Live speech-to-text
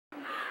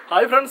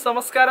Hi friends,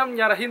 Namaskaram.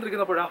 I am Raheem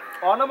Thrikkunnappuzha.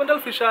 Ornamental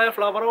fish ആയ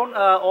flower on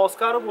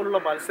Oscar പോലുള്ള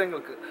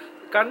മത്സ്യങ്ങൾക്ക്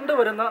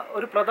കണ്ടുവരുന്ന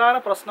ഒരു പ്രധാന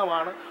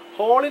പ്രശ്നമാണ്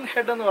ഹോൾ ഇൻ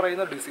ഹെഡ് എന്ന്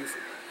പറയുന്ന ഡിസീസ്.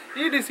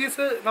 ഈ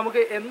ഡിസീസ്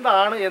നമുക്ക്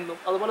എന്താണ് എന്നും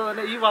അതുപോലെ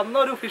തന്നെ ഈ വന്ന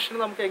ഒരു ഫിഷിനെ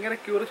നമുക്ക് എങ്ങനെ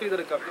ക്യൂർ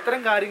ചെയ്തെടുക്കാം,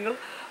 ഇത്തരം കാര്യങ്ങൾ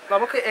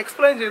നമുക്ക്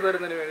എക്സ്പ്ലെയിൻ ചെയ്തു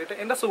തരുന്നതിന് വേണ്ടിയിട്ട്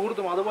എൻ്റെ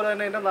സുഹൃത്തും അതുപോലെ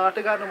തന്നെ എൻ്റെ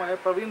നാട്ടുകാരനുമായ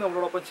പ്രവീൺ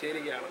നമ്മളോടൊപ്പം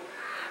ചേരുകയാണ്.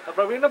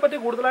 പ്രവീണിനെ പറ്റി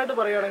കൂടുതലായിട്ട്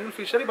പറയുകയാണെങ്കിൽ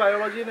ഫിഷറി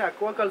ബയോളജി ആൻഡ്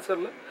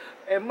അക്വാകൾച്ചറിൽ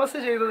MS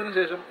ചെയ്തതിന്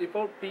ശേഷം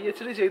ഇപ്പോൾ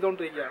PhD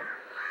ചെയ്തുകൊണ്ടിരിക്കുകയാണ്.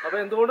 അപ്പോൾ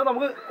എന്തുകൊണ്ട്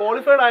നമുക്ക്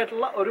ക്വാളിഫൈഡ്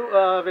ആയിട്ടുള്ള ഒരു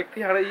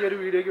വ്യക്തിയാണ് ഈ ഒരു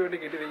വീഡിയോയ്ക്ക് വേണ്ടി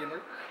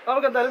കിട്ടിയിരിക്കുന്നത്.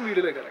 നമുക്ക് എന്തായാലും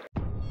വീഡിയോയിലേക്ക് ഇറങ്ങാം.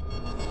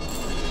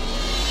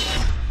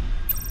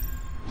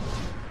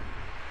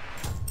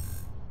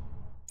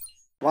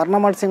 വർണ്ണ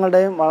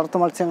മത്സ്യങ്ങളുടെയും വളർത്തു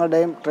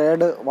മത്സ്യങ്ങളുടെയും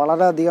ട്രേഡ്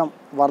വളരെയധികം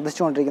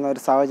വർദ്ധിച്ചുകൊണ്ടിരിക്കുന്ന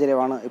ഒരു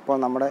സാഹചര്യമാണ് ഇപ്പോൾ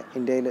നമ്മുടെ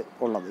ഇന്ത്യയിൽ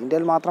ഉള്ളത്.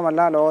 ഇന്ത്യയിൽ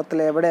മാത്രമല്ല,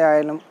 ലോകത്തിൽ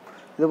എവിടെയായാലും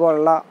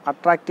ഇതുപോലുള്ള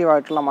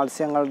അട്രാക്റ്റീവായിട്ടുള്ള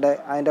മത്സ്യങ്ങളുടെ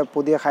അതിൻ്റെ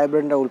പുതിയ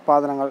ഹൈബ്രിഡിൻ്റെ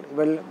ഉൽപ്പാദനങ്ങൾ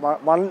ഇവയിൽ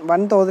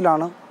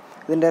വൻതോതിലാണ്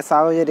ഇതിൻ്റെ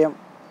സാഹചര്യം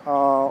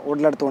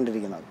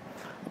ഉടലെടുത്തുകൊണ്ടിരിക്കുന്നത്.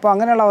 അപ്പോൾ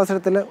അങ്ങനെയുള്ള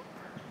അവസരത്തിൽ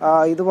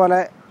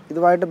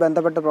ഇതുമായിട്ട്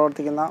ബന്ധപ്പെട്ട്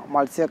പ്രവർത്തിക്കുന്ന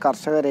മത്സ്യ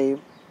കർഷകരെയും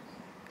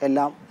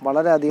എല്ലാം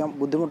വളരെയധികം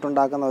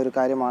ബുദ്ധിമുട്ടുണ്ടാക്കുന്ന ഒരു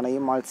കാര്യമാണ് ഈ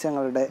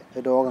മത്സ്യങ്ങളുടെ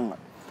രോഗങ്ങൾ.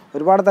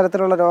 ഒരുപാട്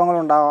തരത്തിലുള്ള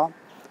രോഗങ്ങളുണ്ടാവാം.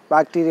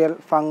 ബാക്ടീരിയൽ,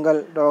 ഫംഗൽ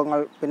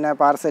രോഗങ്ങൾ, പിന്നെ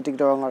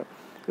പാരസൈറ്റിക് രോഗങ്ങൾ.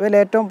 ഇവയിൽ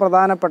ഏറ്റവും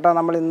പ്രധാനപ്പെട്ട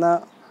നമ്മൾ ഇന്ന്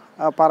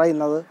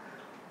പറയുന്നത്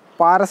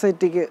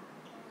പാരസൈറ്റിക്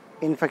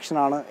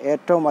ഇൻഫെക്ഷനാണ്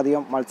ഏറ്റവും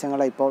അധികം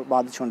മത്സ്യങ്ങളെ ഇപ്പോൾ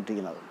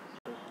ബാധിച്ചുകൊണ്ടിരിക്കുന്നത്.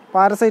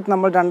 പാരസൈറ്റ്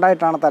നമ്മൾ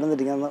രണ്ടായിട്ടാണ്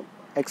തരംതിരിക്കുന്നത്: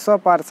 എക്സോ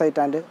പാരസൈറ്റ്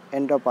ആൻഡ്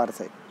എൻഡോ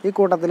പാരസൈറ്റ്. ഈ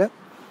കൂട്ടത്തിൽ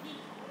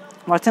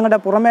മത്സ്യങ്ങളുടെ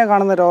പുറമേ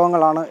കാണുന്ന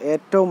രോഗങ്ങളാണ്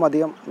ഏറ്റവും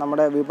അധികം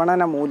നമ്മുടെ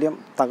വിപണന മൂല്യം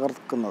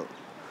തകർക്കുന്നത്.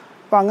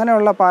 അപ്പോൾ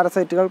അങ്ങനെയുള്ള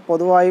പാരസൈറ്റുകൾ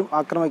പൊതുവായും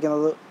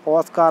ആക്രമിക്കുന്നത്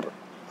ഓസ്കാർ,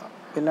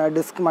 പിന്നെ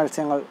ഡിസ്ക്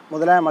മത്സ്യങ്ങൾ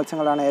മുതലായ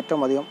മത്സ്യങ്ങളാണ്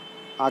ഏറ്റവും അധികം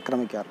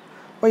ആക്രമിക്കാറ്.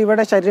 അപ്പോൾ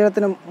ഇവിടെ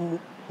ശരീരത്തിന്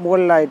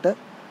മുകളിലായിട്ട്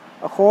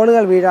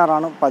ഹോളുകൾ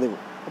വീഴാറാണ് പതിവ്.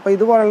 അപ്പോൾ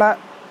ഇതുപോലുള്ള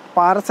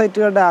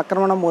പാരസൈറ്റുകളുടെ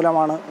ആക്രമണം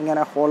മൂലമാണ്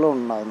ഇങ്ങനെ ഹോളുകൾ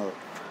ഉണ്ടാകുന്നത്.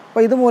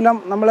 അപ്പോൾ ഇതുമൂലം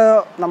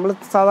നമ്മൾ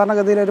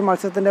സാധാരണഗതിയിൽ ഒരു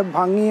മത്സ്യത്തിൻ്റെ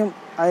ഭംഗിയും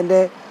അതിൻ്റെ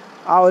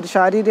ആ ഒരു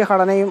ശാരീരിക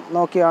ഘടനയും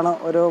നോക്കിയാണ്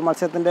ഒരു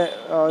മത്സ്യത്തിൻ്റെ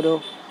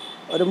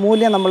ഒരു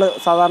മൂല്യം നമ്മൾ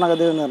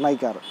സാധാരണഗതിയിൽ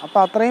നിർണ്ണയിക്കാറ്. അപ്പോൾ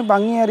അത്രയും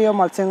ഭംഗിയേറിയ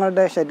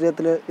മത്സ്യങ്ങളുടെ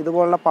ശരീരത്തിൽ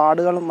ഇതുപോലുള്ള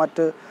പാടുകളും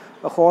മറ്റ്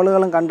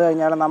ഹോളുകളും കണ്ടു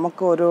കഴിഞ്ഞാൽ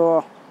നമുക്ക് ഒരു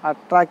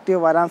അട്രാക്റ്റീവ്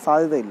വരാൻ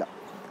സാധ്യതയില്ല.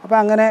 അപ്പോൾ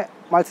അങ്ങനെ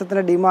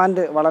മത്സ്യത്തിൻ്റെ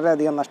ഡിമാൻഡ്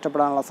വളരെയധികം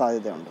നഷ്ടപ്പെടാനുള്ള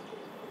സാധ്യതയുണ്ട്.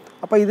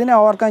 അപ്പോൾ ഇതിനെ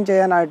ഓവർകം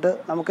ചെയ്യാനായിട്ട്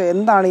നമുക്ക്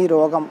എന്താണ് ഈ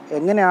രോഗം,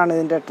 എങ്ങനെയാണ്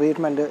ഇതിൻ്റെ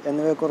ട്രീറ്റ്മെൻറ്റ്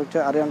എന്നിവയെക്കുറിച്ച്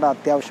അറിയേണ്ട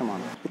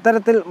അത്യാവശ്യമാണ്.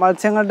 ഇത്തരത്തിൽ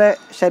മത്സ്യങ്ങളുടെ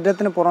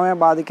ശരീരത്തിന് പുറമേ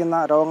ബാധിക്കുന്ന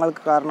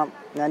രോഗങ്ങൾക്ക് കാരണം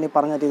ഞാൻ ഈ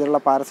പറഞ്ഞ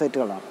രീതിയിലുള്ള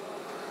പാരസൈറ്റുകളാണ്.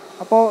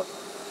 അപ്പോൾ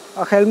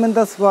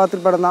ഹെൽമിന്തസ്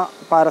വിഭാഗത്തിൽപ്പെടുന്ന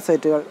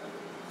പാരസൈറ്റുകൾ,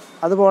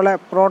 അതുപോലെ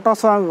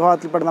പ്രോട്ടോസോം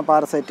വിഭാഗത്തിൽപ്പെടുന്ന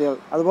പാരസൈറ്റുകൾ,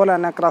 അതുപോലെ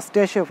തന്നെ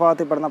ക്രസ്റ്റേഷ്യ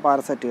വിഭാഗത്തിൽപ്പെടുന്ന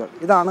പാരസൈറ്റുകൾ,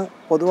 ഇതാണ്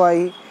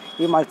പൊതുവായി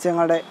ഈ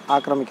മത്സ്യങ്ങളെ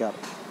ആക്രമിക്കാറ്.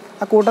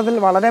 ആ കൂട്ടത്തിൽ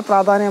വളരെ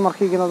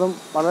പ്രാധാന്യമർഹിക്കുന്നതും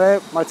വളരെ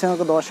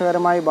മത്സ്യങ്ങൾക്ക്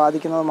ദോഷകരമായി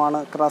ബാധിക്കുന്നതുമാണ്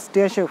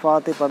ക്രസ്റ്റേഷ്യ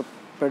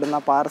വിഭാഗത്തിൽപ്പെടുന്ന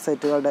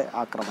പാരസൈറ്റുകളുടെ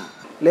ആക്രമണം.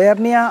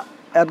 ലേർണിയ,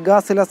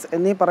 എർഗാസിലസ്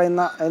എന്നീ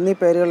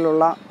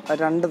പേരുകളിലുള്ള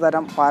 2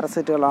 തരം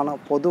പാരസൈറ്റുകളാണ്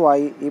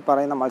പൊതുവായി ഈ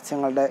പറയുന്ന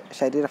മത്സ്യങ്ങളുടെ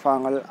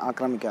ശരീരഭാഗങ്ങളിൽ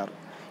ആക്രമിക്കാറ്.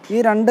 ഈ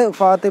 2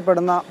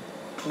 വിഭാഗത്തിൽപ്പെടുന്ന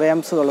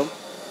വേംസുകളും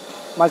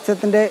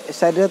മത്സ്യത്തിൻ്റെ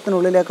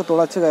ശരീരത്തിനുള്ളിലേക്ക്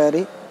തുളച്ചു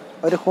കയറി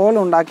ഒരു ഹോൾ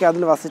ഉണ്ടാക്കി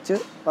അതിൽ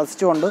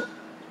വസിച്ചുകൊണ്ട്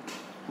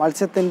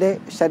മത്സ്യത്തിൻ്റെ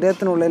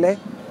ശരീരത്തിനുള്ളിലെ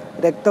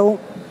രക്തവും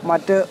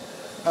മറ്റ്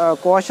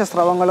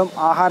കോശസ്രവങ്ങളും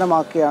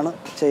ആഹാരമാക്കുകയാണ്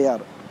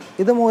ചെയ്യാറ്.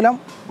 ഇതുമൂലം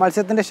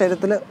മത്സ്യത്തിൻ്റെ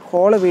ശരീരത്തിൽ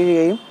ഹോള്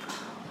വീഴുകയും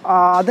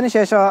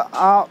അതിനുശേഷം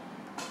ആ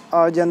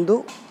ജന്തു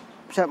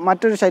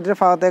മറ്റൊരു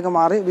ശരീരഭാഗത്തേക്ക്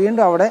മാറി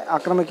വീണ്ടും അവിടെ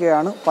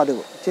ആക്രമിക്കുകയാണ്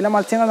പതിവ്. ചില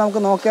മത്സ്യങ്ങൾ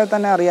നമുക്ക് നോക്കിയാൽ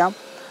തന്നെ അറിയാം,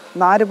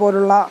 നാര്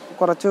പോലുള്ള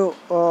കുറച്ച്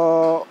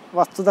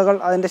വസ്തുതകൾ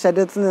അതിൻ്റെ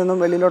ശരീരത്തിൽ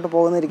നിന്നും വെളിയിലോട്ട്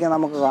പോകുന്നിരിക്കാൻ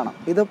നമുക്ക് കാണാം.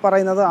 ഇത്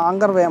പറയുന്നത്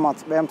ആങ്കർ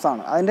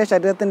വേംസാണ്. അതിൻ്റെ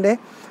ശരീരത്തിൻ്റെ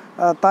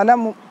തല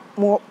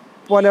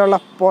പോലെയുള്ള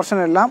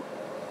പോർഷനെല്ലാം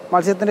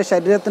മത്സ്യത്തിൻ്റെ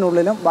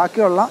ശരീരത്തിനുള്ളിലും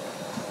ബാക്കിയുള്ള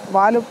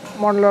വാല്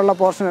മോഡലുള്ള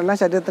പോർഷനെല്ലാം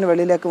ശരീരത്തിന്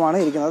വെളിയിലേക്കുമാണ്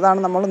ഇരിക്കുന്നത്. അതാണ്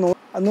നമ്മൾ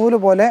നൂല്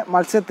പോലെ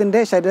മത്സ്യത്തിൻ്റെ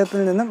ശരീരത്തിൽ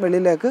നിന്നും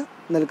വെളിയിലേക്ക്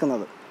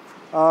നിൽക്കുന്നത്.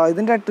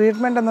 ഇതിൻ്റെ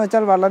ട്രീറ്റ്മെൻറ്റ് എന്ന്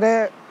വെച്ചാൽ വളരെ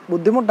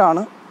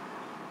ബുദ്ധിമുട്ടാണ്.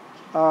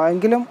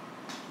 എങ്കിലും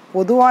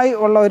പൊതുവായി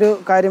ഉള്ള ഒരു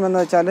കാര്യമെന്ന്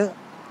വെച്ചാൽ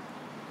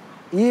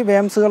ഈ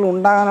വേംസുകൾ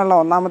ഉണ്ടാകാനുള്ള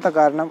ഒന്നാമത്തെ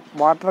കാരണം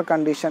വാട്ടർ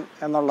കണ്ടീഷൻ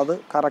എന്നുള്ളത്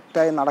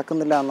കറക്റ്റായി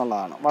നടക്കുന്നില്ല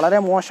എന്നുള്ളതാണ്. വളരെ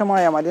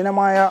മോശമായ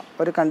മലിനമായ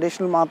ഒരു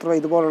കണ്ടീഷനിൽ മാത്രമേ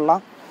ഇതുപോലുള്ള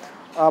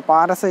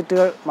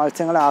പാരസൈറ്റുകൾ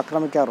മത്സ്യങ്ങളെ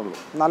ആക്രമിക്കാറുള്ളൂ.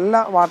 നല്ല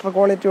വാട്ടർ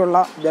ക്വാളിറ്റിയുള്ള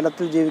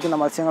ജലത്തിൽ ജീവിക്കുന്ന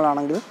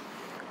മത്സ്യങ്ങളാണെങ്കിൽ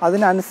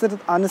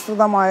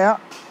അനുസൃതമായ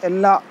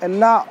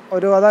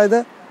അതായത്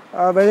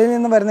വെളിയിൽ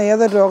നിന്ന് വരുന്ന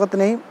ഏതൊരു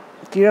രോഗത്തിനെയും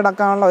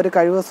കീഴടക്കാനുള്ള ഒരു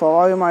കഴിവ്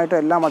സ്വാഭാവികമായിട്ടും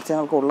എല്ലാ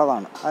മത്സ്യങ്ങൾക്കും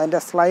ഉള്ളതാണ്. അതിൻ്റെ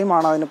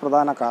സ്ലൈമാണ് അതിന്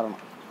പ്രധാന കാരണം.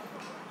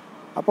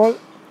 അപ്പോൾ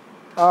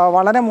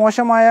വളരെ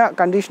മോശമായ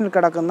കണ്ടീഷനിൽ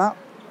കിടക്കുന്ന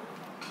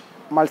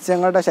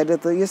മത്സ്യങ്ങളുടെ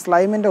ശരീരത്തിൽ ഈ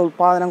സ്ലൈമിൻ്റെ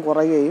ഉൽപ്പാദനം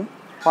കുറയുകയും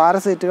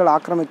പാരസൈറ്റുകൾ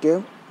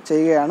ആക്രമിക്കുകയും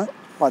ചെയ്യുകയാണ്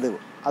പതിവ്.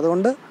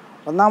 അതുകൊണ്ട്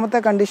ഒന്നാമത്തെ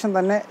കണ്ടീഷൻ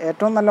തന്നെ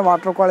ഏറ്റവും നല്ല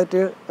വാട്ടർ ക്വാളിറ്റി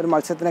ഒരു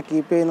മത്സ്യത്തിനെ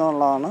കീപ്പ്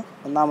ചെയ്യുന്നതെന്നുള്ളതാണ്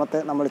ഒന്നാമത്തെ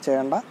നമ്മൾ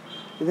ചെയ്യേണ്ട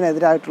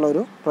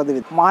ഇതിനെതിരായിട്ടുള്ളൊരു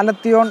പ്രതിവിധി.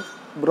 മാലത്തിയോൺ,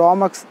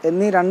 ബ്രോമക്സ്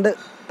എന്നീ 2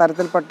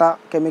 തരത്തിൽപ്പെട്ട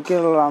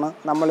കെമിക്കലുകളാണ്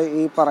നമ്മൾ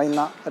ഈ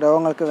പറയുന്ന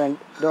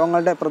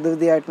രോഗങ്ങളുടെ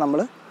പ്രതിവിധിയായിട്ട് നമ്മൾ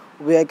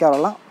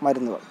ഉപയോഗിക്കാറുള്ള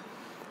മരുന്നുകൾ.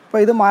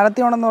 അപ്പോൾ ഇത്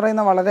മാലത്തിയോൺ എന്ന്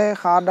പറയുന്ന വളരെ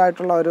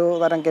ഹാർഡായിട്ടുള്ള ഒരു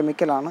തരം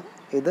കെമിക്കലാണ്.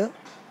 ഇത്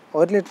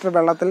 1 ലിറ്റർ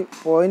വെള്ളത്തിൽ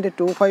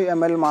 0.25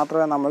 ml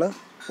മാത്രമേ നമ്മൾ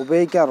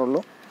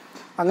ഉപയോഗിക്കാറുള്ളൂ.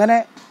 അങ്ങനെ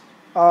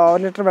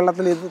 1 ലിറ്റർ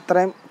വെള്ളത്തിൽ ഇത്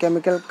ഇത്രയും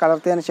കെമിക്കൽ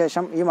കലർത്തിയതിന്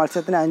ശേഷം ഈ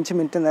മത്സ്യത്തിന് 5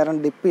 മിനിറ്റ് നേരം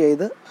ഡിപ്പ്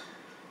ചെയ്ത്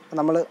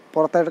നമ്മൾ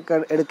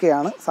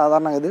എടുക്കുകയാണ്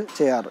സാധാരണഗതിയിൽ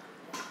ചെയ്യാറ്.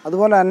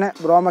 അതുപോലെ തന്നെ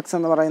ബ്രോമെക്സ്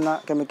എന്ന് പറയുന്ന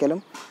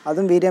കെമിക്കലും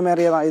അതും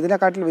വീര്യമേറിയതാണ്.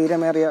 ഇതിനെക്കാട്ടിൽ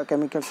വീര്യമേറിയ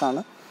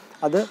കെമിക്കൽസാണ്.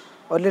 അത്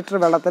 1 ലിറ്റർ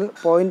വെള്ളത്തിൽ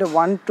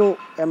 0.12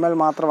 ml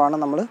മാത്രമാണ്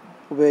നമ്മൾ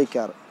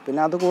ഉപയോഗിക്കാറ്.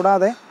 പിന്നെ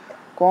അതുകൂടാതെ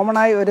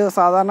കോമണായി ഒരു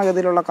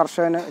സാധാരണഗതിയിലുള്ള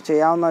കർഷകന്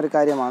ചെയ്യാവുന്ന ഒരു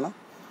കാര്യമാണ്,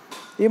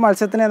 ഈ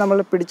മത്സ്യത്തിനെ നമ്മൾ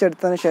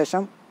പിടിച്ചെടുത്തതിന്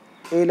ശേഷം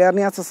ഈ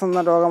ലെർണിയാസിസ്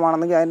എന്ന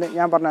രോഗമാണെങ്കിൽ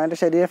ഞാൻ പറഞ്ഞു അതിൻ്റെ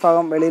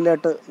ശരീരഭാഗം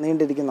വെളിയിലോട്ട്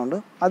നീണ്ടിരിക്കുന്നുണ്ട്.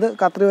 അത്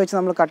കത്രി വെച്ച്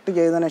നമ്മൾ കട്ട്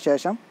ചെയ്തതിന്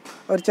ശേഷം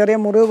ഒരു ചെറിയ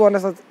മുറിവ് പോലെ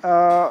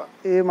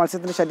ഈ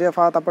മത്സ്യത്തിൻ്റെ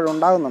ശരീരഭാഗത്ത്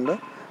അപ്പോഴുണ്ടാകുന്നുണ്ട്.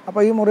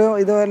 അപ്പോൾ ഈ മുറിവ്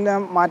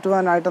ഇതെല്ലാം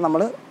മാറ്റുവാനായിട്ട്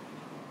നമ്മൾ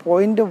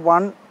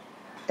 0.1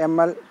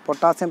 ml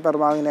പൊട്ടാസ്യം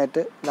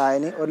പെർമാംഗനേറ്റ്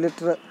ലായനി 1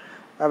 ലിറ്റർ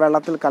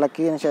വെള്ളത്തിൽ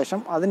കലക്കിയതിന്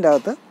ശേഷം അതിൻ്റെ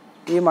അകത്ത്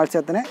ഈ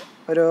മത്സ്യത്തിനെ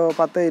ഒരു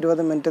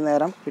 10-20 മിനിറ്റ്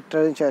നേരം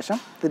ഇട്ടതിന് ശേഷം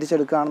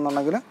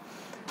തിരിച്ചെടുക്കുകയാണെന്നുണ്ടെങ്കിൽ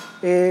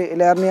ഈ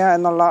ലെർണിയ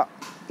എന്നുള്ള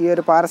ഈ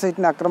ഒരു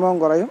പാരസൈറ്റിൻ്റെ ആക്രമണം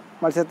കുറയും.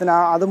 മത്സ്യത്തിന്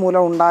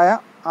അതുമൂലം ഉണ്ടായ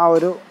ആ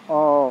ഒരു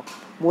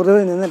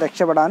മുറിവിൽ നിന്ന്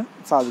രക്ഷപ്പെടാൻ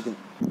സാധിക്കും.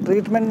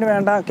 ട്രീറ്റ്മെൻറ്റിന്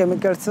വേണ്ട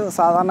കെമിക്കൽസ്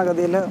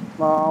സാധാരണഗതിയിൽ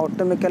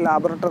ഒട്ടുമിക്ക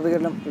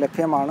ലാബറട്ടറികളിലും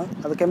ലഭ്യമാണ്.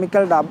 അത്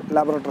കെമിക്കൽ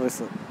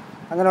ലാബറട്ടറീസ്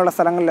അങ്ങനെയുള്ള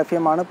സ്ഥലങ്ങളിൽ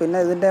ലഭ്യമാണ്. പിന്നെ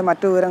ഇതിൻ്റെ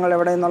മറ്റു വിവരങ്ങൾ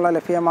എവിടെ നിന്നുള്ള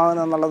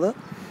ലഭ്യമാകുമെന്നുള്ളത്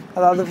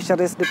അതായത്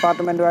ഫിഷറീസ്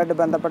ഡിപ്പാർട്ട്മെൻറ്റുമായിട്ട്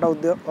ബന്ധപ്പെട്ട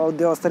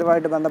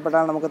ഉദ്യോഗസ്ഥരുമായിട്ട്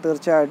ബന്ധപ്പെട്ടാൽ നമുക്ക്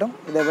തീർച്ചയായിട്ടും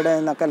ഇതെവിടെ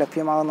നിന്നൊക്കെ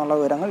ലഭ്യമാകുന്നുള്ള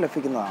വിവരങ്ങൾ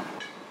ലഭിക്കുന്നതാണ്.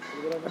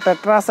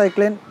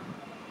 ടെട്രാസൈക്ലിൻ,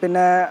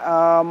 പിന്നെ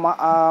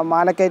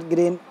മാലക്കൈറ്റ്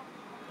ഗ്രീൻ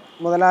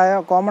മുതലായ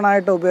കോമൺ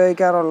ആയിട്ട്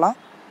ഉപയോഗിക്കാറുള്ള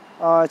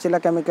ചില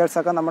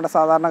കെമിക്കൽസൊക്കെ നമ്മുടെ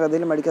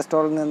സാധാരണഗതിയിൽ മെഡിക്കൽ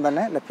സ്റ്റോറിൽ നിന്ന്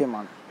തന്നെ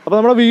ലഭ്യമാണ്. അപ്പോൾ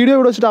നമ്മുടെ വീഡിയോ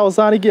ഇവിടെ വെച്ചിട്ട്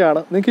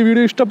അവസാനിക്കുകയാണ്. നിങ്ങൾക്ക് ഈ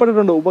വീഡിയോ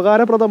ഇഷ്ടപ്പെട്ടിട്ടുണ്ടോ,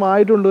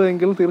 ഉപകാരപ്രദമായിട്ടുണ്ട്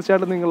എങ്കിൽ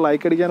തീർച്ചയായിട്ടും നിങ്ങൾ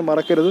ലൈക്ക് അടിക്കാൻ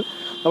മറക്കരുത്.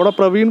 നമ്മുടെ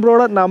പ്രവീൺ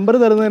ബ്രോയുടെ നമ്പർ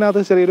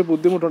തരുന്നതിനകത്ത് ചെറിയൊരു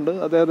ബുദ്ധിമുട്ടുണ്ട്.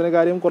 അദ്ദേഹത്തിൻ്റെ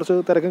കാര്യം കുറച്ച്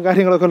തിരക്കും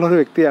കാര്യങ്ങളൊക്കെ ഉള്ളൊരു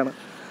വ്യക്തിയാണ്.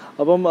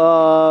 അപ്പം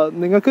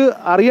നിങ്ങൾക്ക്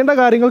അറിയേണ്ട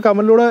കാര്യങ്ങൾ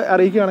കമൻറ്റിലൂടെ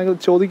അറിയിക്കുകയാണെങ്കിൽ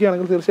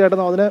ചോദിക്കുകയാണെങ്കിൽ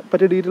തീർച്ചയായിട്ടും അതിനെ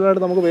പറ്റി ഡീറ്റെയിൽ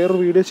ആയിട്ട് നമുക്ക്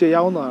വേറൊരു വീഡിയോ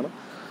ചെയ്യാവുന്നതാണ്.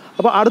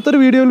 അപ്പോൾ അടുത്തൊരു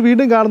വീഡിയോയിൽ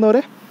വീണ്ടും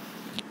കാണുന്നവരെ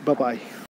ബൈ.